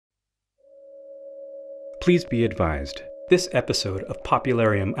Please be advised, this episode of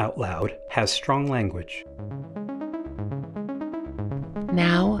Popularium Out Loud has strong language.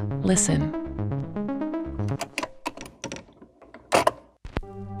 Now, listen.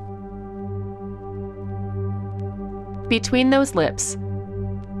 Between Those Lips,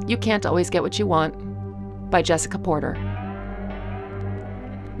 You Can't Always Get What You Want, by Jessica Porter.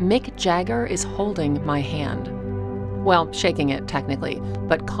 Mick Jagger is holding my hand. Well, shaking it, technically,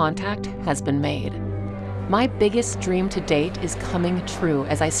 but contact has been made. My biggest dream to date is coming true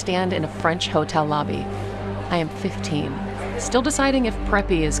as I stand in a French hotel lobby. I am 15, still deciding if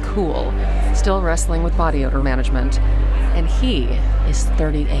preppy is cool, still wrestling with body odor management. And he is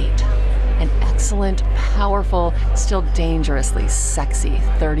 38, an excellent, powerful, still dangerously sexy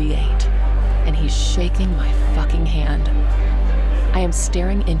 38. And he's shaking my fucking hand. I am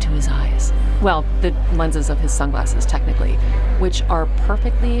staring into his eyes. Well, the lenses of his sunglasses, technically, which are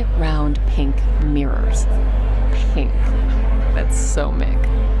perfectly round pink mirrors. Pink. That's so Mick.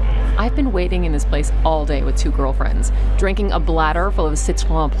 I've been waiting in this place all day with 2 girlfriends, drinking a bladder full of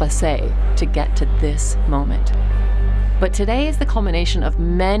citron pressé to get to this moment. But today is the culmination of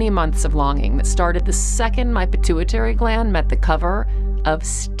many months of longing that started the second my pituitary gland met the cover of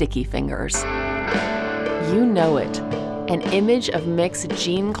Sticky Fingers. You know it. An image of Mick's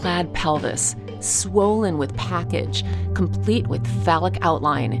jean-clad pelvis, swollen with package, complete with phallic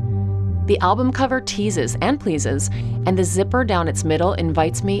outline. The album cover teases and pleases, and the zipper down its middle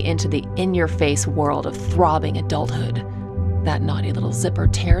invites me into the in-your-face world of throbbing adulthood. That naughty little zipper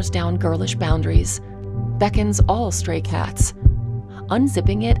tears down girlish boundaries, beckons all stray cats.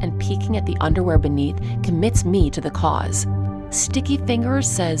 Unzipping it and peeking at the underwear beneath commits me to the cause. Sticky Fingers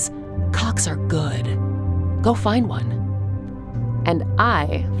says, "Cocks are good. Go find one." And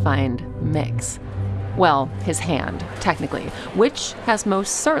I find Mick's. Well, his hand, technically, which has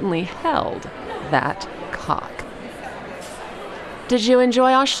most certainly held that cock. "Did you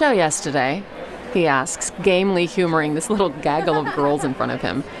enjoy our show yesterday?" he asks, gamely humoring this little gaggle of girls in front of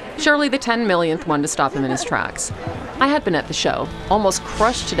him, surely the 10 millionth one to stop him in his tracks. I had been at the show, almost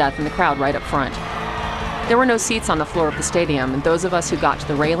crushed to death in the crowd right up front. There were no seats on the floor of the stadium, and those of us who got to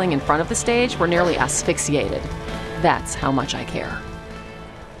the railing in front of the stage were nearly asphyxiated. That's how much I care.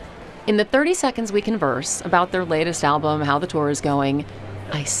 In the 30 seconds we converse about their latest album, how the tour is going,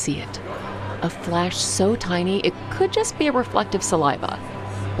 I see it. A flash so tiny it could just be a reflective saliva.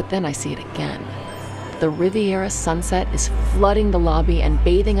 But then I see it again. The Riviera sunset is flooding the lobby and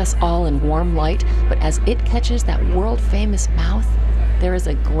bathing us all in warm light, but as it catches that world-famous mouth, there is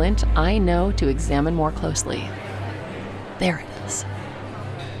a glint I know to examine more closely. There it is.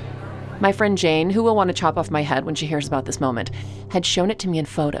 My friend Jane, who will want to chop off my head when she hears about this moment, had shown it to me in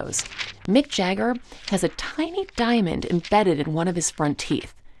photos. Mick Jagger has a tiny diamond embedded in one of his front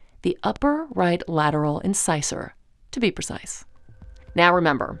teeth, the upper right lateral incisor, to be precise. Now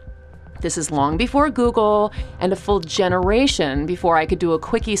remember, this is long before Google and a full generation before I could do a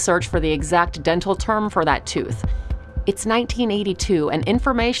quickie search for the exact dental term for that tooth. It's 1982, and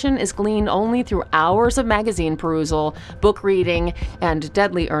information is gleaned only through hours of magazine perusal, book reading, and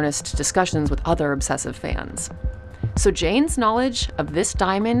deadly earnest discussions with other obsessive fans. So Jane's knowledge of this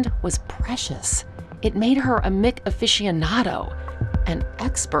diamond was precious. It made her a Mick aficionado, an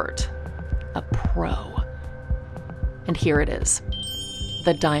expert, a pro. And here it is,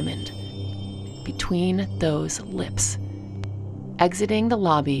 the diamond, between those lips, exiting the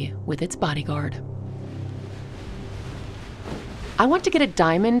lobby with its bodyguard. "I want to get a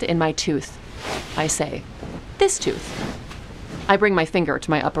diamond in my tooth," I say. "This tooth." I bring my finger to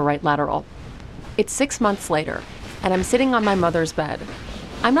my upper right lateral. It's 6 months later, and I'm sitting on my mother's bed.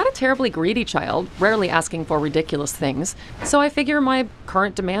 I'm not a terribly greedy child, rarely asking for ridiculous things, so I figure my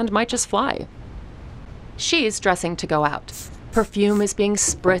current demand might just fly. She's dressing to go out. Perfume is being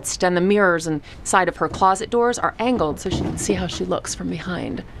spritzed, and the mirrors inside of her closet doors are angled so she can see how she looks from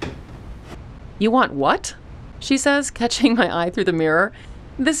behind. "You want what?" she says, catching my eye through the mirror.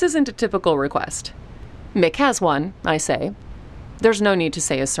 This isn't a typical request. "Mick has one," I say. There's no need to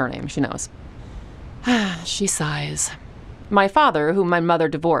say his surname, she knows. She sighs. My father, whom my mother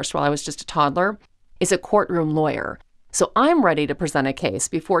divorced while I was just a toddler, is a courtroom lawyer, so I'm ready to present a case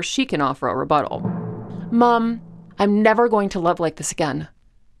before she can offer a rebuttal. "Mom, I'm never going to love like this again."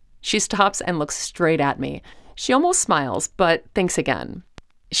 She stops and looks straight at me. She almost smiles, but thinks again.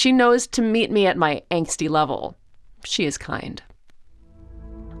 She knows to meet me at my angsty level. She is kind.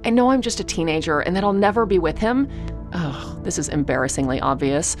 I know I'm just a teenager and that I'll never be with him. Oh, this is embarrassingly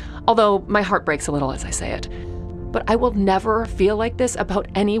obvious, although my heart breaks a little as I say it. But I will never feel like this about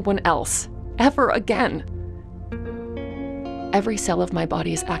anyone else, ever again. Every cell of my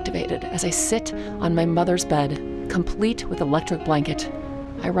body is activated as I sit on my mother's bed, complete with electric blanket.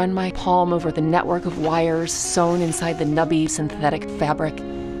 I run my palm over the network of wires sewn inside the nubby synthetic fabric.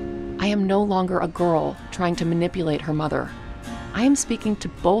 I am no longer a girl trying to manipulate her mother. I am speaking to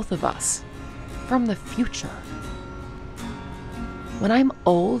both of us from the future. When I'm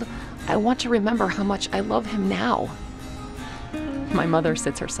old, I want to remember how much I love him now. My mother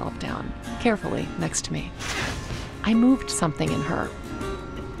sits herself down, carefully, next to me. I moved something in her.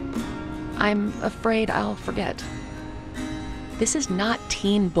 I'm afraid I'll forget. This is not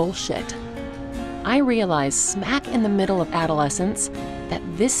teen bullshit. I realize smack in the middle of adolescence that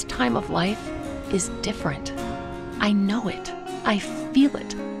this time of life is different. I know it. I feel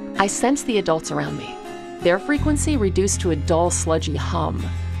it. I sense the adults around me. Their frequency reduced to a dull, sludgy hum.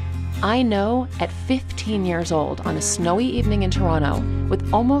 I know at 15 years old on a snowy evening in Toronto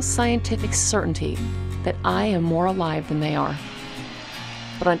with almost scientific certainty that I am more alive than they are.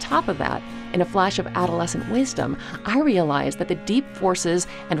 But on top of that, in a flash of adolescent wisdom, I realize that the deep forces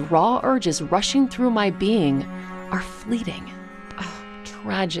and raw urges rushing through my being are fleeting. Oh,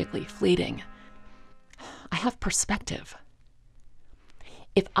 tragically fleeting. I have perspective.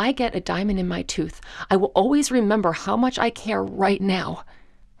 If I get a diamond in my tooth, I will always remember how much I care right now.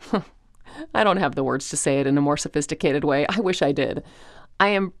 I don't have the words to say it in a more sophisticated way. I wish I did. I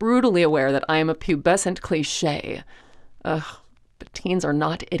am brutally aware that I am a pubescent cliché. But teens are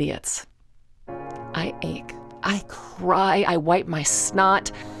not idiots. I ache. I cry. I wipe my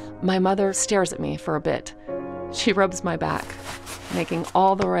snot. My mother stares at me for a bit. She rubs my back, making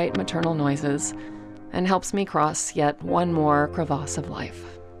all the right maternal noises, and helps me cross yet one more crevasse of life.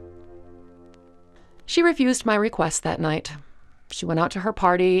 She refused my request that night. She went out to her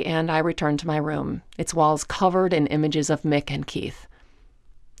party, and I returned to my room, its walls covered in images of Mick and Keith.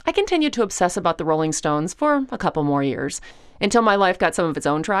 I continued to obsess about the Rolling Stones for a couple more years, until my life got some of its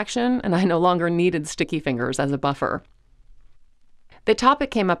own traction, and I no longer needed sticky fingers as a buffer. The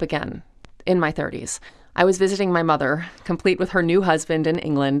topic came up again, in my 30s. I was visiting my mother, complete with her new husband in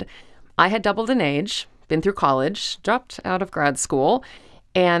England. I had doubled in age, been through college, dropped out of grad school,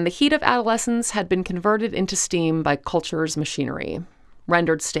 and the heat of adolescence had been converted into steam by culture's machinery,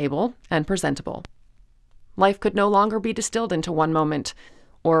 rendered stable and presentable. Life could no longer be distilled into one moment,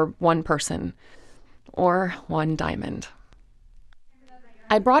 or one person, or one diamond.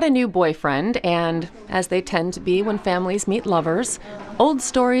 I brought a new boyfriend, and, as they tend to be when families meet lovers, old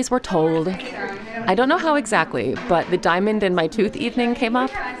stories were told. I don't know how exactly, but the diamond in my tooth evening came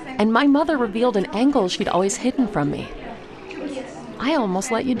up, and my mother revealed an angle she'd always hidden from me. "I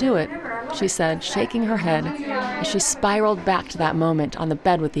almost let you do it," she said, shaking her head as she spiraled back to that moment on the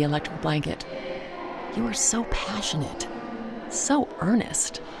bed with the electric blanket. "You were so passionate, so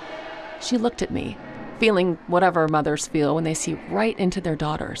earnest." She looked at me, feeling whatever mothers feel when they see right into their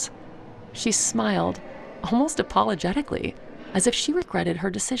daughters. She smiled, almost apologetically, as if she regretted her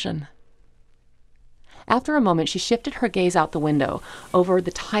decision. After a moment, she shifted her gaze out the window, over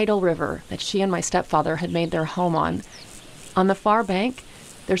the tidal river that she and my stepfather had made their home on. On the far bank,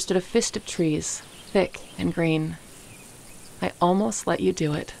 there stood a fist of trees, thick and green. "I almost let you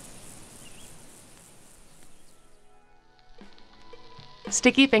do it."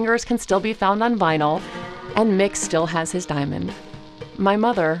 Sticky fingers can still be found on vinyl, and Mick still has his diamond. My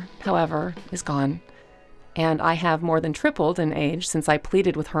mother, however, is gone, and I have more than tripled in age since I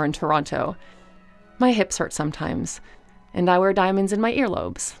pleaded with her in Toronto. My hips hurt sometimes, and I wear diamonds in my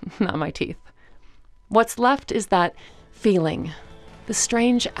earlobes, not my teeth. What's left is that feeling, the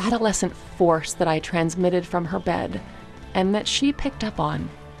strange adolescent force that I transmitted from her bed, and that she picked up on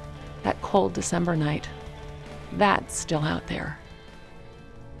that cold December night. That's still out there.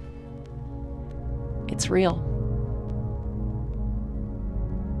 It's real.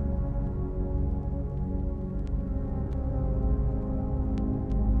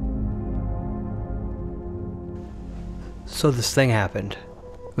 So this thing happened.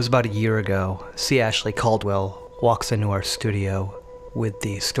 It was about a year ago. C. Ashleigh Caldwell walks into our studio with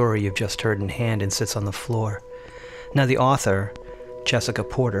the story you've just heard in hand and sits on the floor. Now the author, Jessica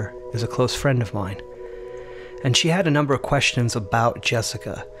Porter, is a close friend of mine. And she had a number of questions about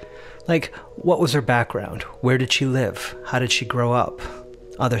Jessica. Like, what was her background? Where did she live? How did she grow up?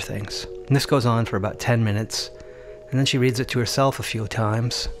 Other things. And this goes on for about 10 minutes. And then she reads it to herself a few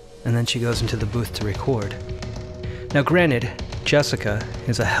times. And then she goes into the booth to record. Now granted, Jessica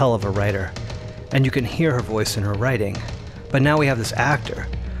is a hell of a writer. And you can hear her voice in her writing. But now we have this actor,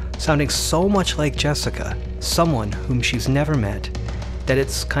 sounding so much like Jessica, someone whom she's never met, that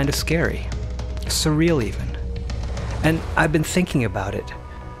it's kind of scary. Surreal even. And I've been thinking about it.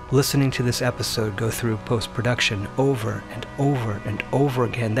 listening to this episode go through post-production over and over and over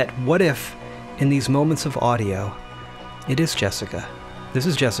again, that what if, in these moments of audio, it is Jessica. This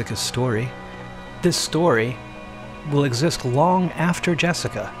is Jessica's story. This story will exist long after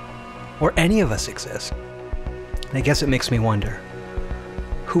Jessica, or any of us exist. And I guess it makes me wonder,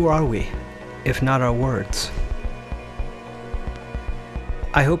 who are we, if not our words?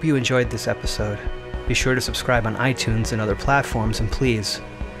 I hope you enjoyed this episode. Be sure to subscribe on iTunes and other platforms, and please,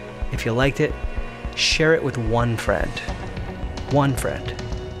 if you liked it, share it with one friend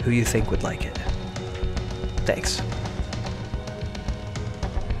who you think would like it. Thanks.